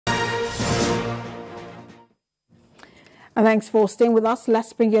And thanks for staying with us.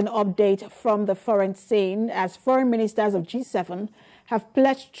 Let's bring you an update from the foreign scene as foreign ministers of G7 have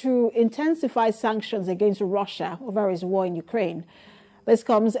pledged to intensify sanctions against Russia over its war in Ukraine. This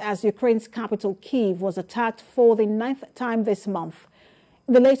comes as Ukraine's capital, Kyiv, was attacked for the 9th time this month.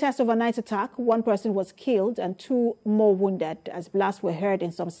 In the latest overnight attack, one person was killed and 2 more wounded as blasts were heard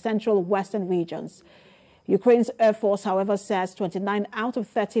in some central western regions. Ukraine's Air Force, however, says 29 out of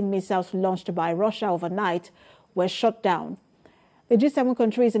 30 missiles launched by Russia overnight were shot down. The G7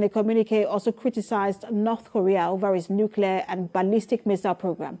 countries in a communique also criticized North Korea over its nuclear and ballistic missile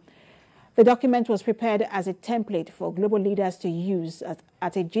program. The document was prepared as a template for global leaders to use at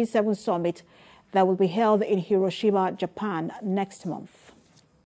a G7 summit that will be held in Hiroshima, Japan next month.